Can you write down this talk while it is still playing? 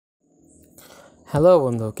Hello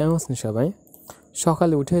বন্ধু, কেমন আছেন সবাই?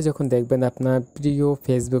 সকালে উঠে যখন দেখবেন আপনার প্রিয়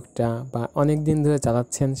ফেসবুকটা বা অনেক দিন ধরে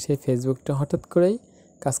চালাচ্ছেন সেই ফেসবুকটা হঠাৎ করেই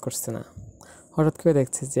কাজ করছে না। হঠাৎ করে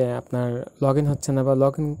দেখছে যে আপনার লগ ইন হচ্ছে না বা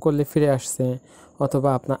লগ ইন করলে ফিরে আসছে, অথবা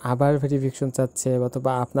আপনার আবার ভেরিফিকেশন চাচ্ছে,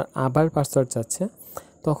 অথবা আপনার আবার পাসওয়ার্ড চাচ্ছে।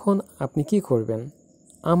 তখন আপনি কি করবেন?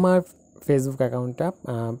 আমার ফেসবুক অ্যাকাউন্টটা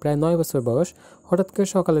প্রায় 9 বছর বয়স। হঠাৎ করে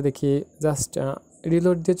সকালে দেখি জাস্ট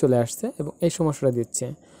রিলোড দিয়ে চলে আসছে এবং এই সমস্যাটা দিচ্ছে।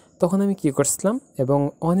 তখন আমি কী করছিলাম এবং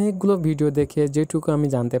অনেকগুলো ভিডিও দেখে যেটুকু আমি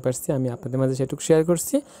জানতে পারছি আমি আপনাদের মাঝে সেটুকু শেয়ার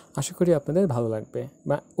করছি। আশা করি আপনাদের ভালো লাগবে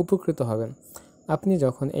বা উপকৃত হবেন। আপনি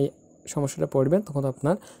যখন এই সমস্যাটা পড়বেন তখন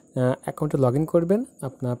আপনার অ্যাকাউন্টে লগ ইন করবেন,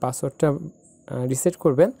 আপনার পাসওয়ার্ডটা রিসেট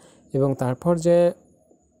করবেন এবং তারপর যে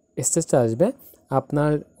স্টেজটা আসবে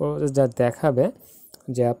আপনার যা দেখাবে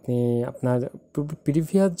যে আপনি আপনার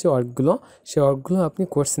প্রিভিয়াস যে ওয়ার্কগুলো সেই ওয়ার্কগুলো আপনি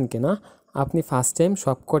করছেন কিনা। আপনি ফার্স্ট টাইম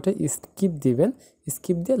সবকটা স্কিপ দিবেন,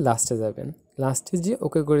 স্কিপ দিয়ে লাস্টে যাবেন। লাস্টে যে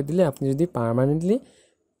ওকে করে দিলে আপনি যদি পার্মানেন্টলি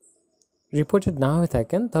রিপোর্টেড না হয়ে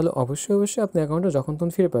থাকেন তাহলে অবশ্যই আপনি অ্যাকাউন্টটা যখন তখন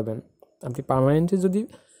ফিরে পাবেন। আপনি পার্মানেন্টলি যদি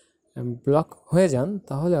ব্লক হয়ে যান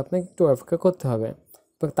তাহলে আপনাকে একটু অপেক্ষা করতে হবে।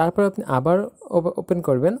 তারপর আপনি আবার ওপেন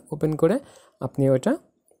করবেন, ওপেন করে আপনি ওটা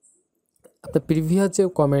আপনার প্রিভিয়াস যে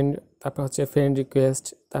কমেন্ট, তারপর হচ্ছে ফ্রেন্ড রিকোয়েস্ট,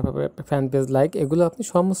 তারপর ফ্যান পেজ লাইক, এগুলো আপনি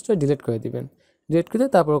সমস্ত ডিলিট করে দিবেন। ডিলিট করে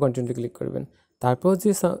তারপর কন্টিনিউ ক্লিক করবেন। তারপর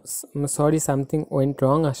যদি সরি সামথিং ওয়েন্ট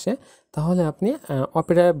রং আসে তাহলে আপনি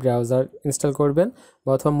অপেরা ব্রাউজার ইনস্টল করবেন বা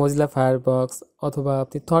অথবা মজিলা ফায়ারবক্স অথবা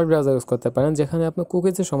আপনি থর ব্রাউজার ইউজ করতে পারেন, যেখানে আপনার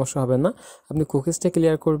কুকিজের সমস্যা হবে না। আপনি কুকিজটা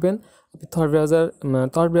ক্লিয়ার করবেন, আপনি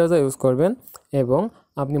থর ব্রাউজার ইউজ করবেন এবং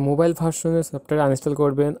আপনি মোবাইল ভার্সনের সফটওয়্যার আনইনস্টল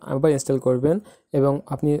করবেন, আবার ইনস্টল করবেন এবং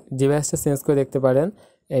আপনি ডিভাইসটা চেঞ্জ করে দেখতে পারেন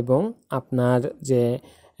এবং আপনার যে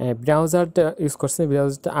ব্রাউজারটা ইউজ করছেন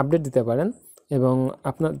ব্রাউজারটা আপডেট দিতে পারেন এবং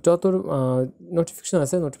আপনার যত নোটিফিকেশান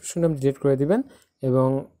আছে নোটিফিকেশানটা আপনি ডিলিট করে দিবেন এবং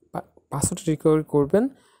পাসওয়ার্ড রিকভার করবেন।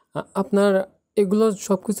 আপনার এগুলো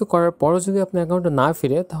সব কিছু করার পরও যদি আপনার অ্যাকাউন্টটা না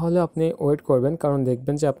ফিরে তাহলে আপনি ওয়েট করবেন, কারণ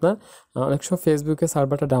দেখবেন যে আপনার অনেক সময় ফেসবুকে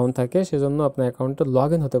সার্ভারটা ডাউন থাকে, সেজন্য আপনার অ্যাকাউন্টটা লগ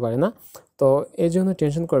ইন হতে পারে না। তো এই জন্য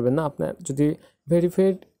টেনশন করবেন না। আপনার যদি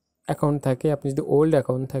ভেরিফাইড অ্যাকাউন্ট থাকে, আপনি যদি ওল্ড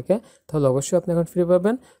অ্যাকাউন্ট থাকে তাহলে অবশ্যই আপনি অ্যাকাউন্ট ফিরে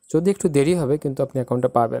পাবেন। যদি একটু দেরি হবে কিন্তু আপনি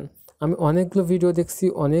অ্যাকাউন্টটা পাবেন। আমি অনেকগুলো ভিডিও দেখছি,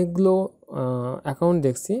 অনেকগুলো অ্যাকাউন্ট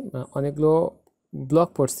দেখছি, অনেকগুলো ব্লগ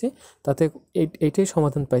পড়ছি, তাতে এইটাই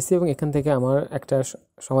সমাধান পাইছি এবং এখান থেকে আমার একটা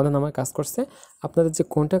সমাধান আমার কাজ করছে। আপনাদের যে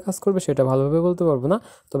কোনটা কাজ করবে সেটা ভালোভাবে বলতে পারবো না,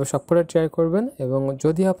 তবে সবকটা ট্রাই করবেন এবং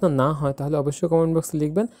যদি আপনার না হয় তাহলে অবশ্যই কমেন্ট বক্সে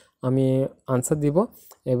লিখবেন, আমি আনসার দিব।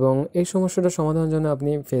 এবং এই সমস্যাটার সমাধানের জন্য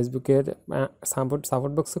আপনি ফেসবুকের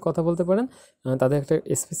সাপোর্ট বক্সে কথা বলতে পারেন। তাদের একটা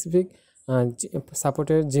স্পেসিফিক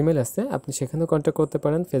সাপোর্টের জিমেল আছে, আপনি সেখানেও কন্ট্যাক্ট করতে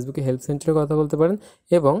পারেন। ফেসবুকে হেল্প সেন্টারে কথা বলতে পারেন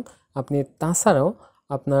এবং আপনি তাছাড়াও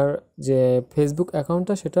আপনার যে ফেসবুক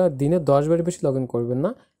অ্যাকাউন্টটা সেটা দিনে 10বারের বেশি লগ ইন করবেন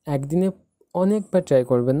না, একদিনে অনেকবার ট্রাই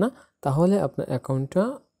করবেন না, তাহলে আপনার অ্যাকাউন্টটা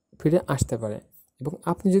ফিরে আসতে পারে। এবং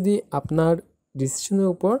আপনি যদি আপনার ডিসিশনের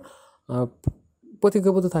উপর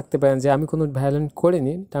প্রতিজ্ঞাবদ্ধ থাকতে পারেন যে আমি কোনো ভায়োলেন্ট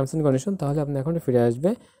করিনি টার্মস অ্যান্ড কন্ডিশন, তাহলে আপনার অ্যাকাউন্টে ফিরে আসবে,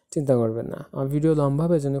 চিন্তা করবেন না। আমার ভিডিও লম্বা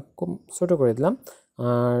হবে জন্য খুব ছোটো করে দিলাম।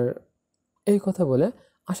 আর এই কথা বলে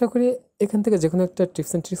আশা করি এখান থেকে যে কোনো একটা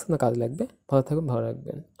টিপস অ্যান্ড ট্রিক্স কাজে লাগবে। ভালো থাকুন, ভালো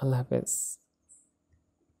রাখবেন। আল্লাহ হাফেজ।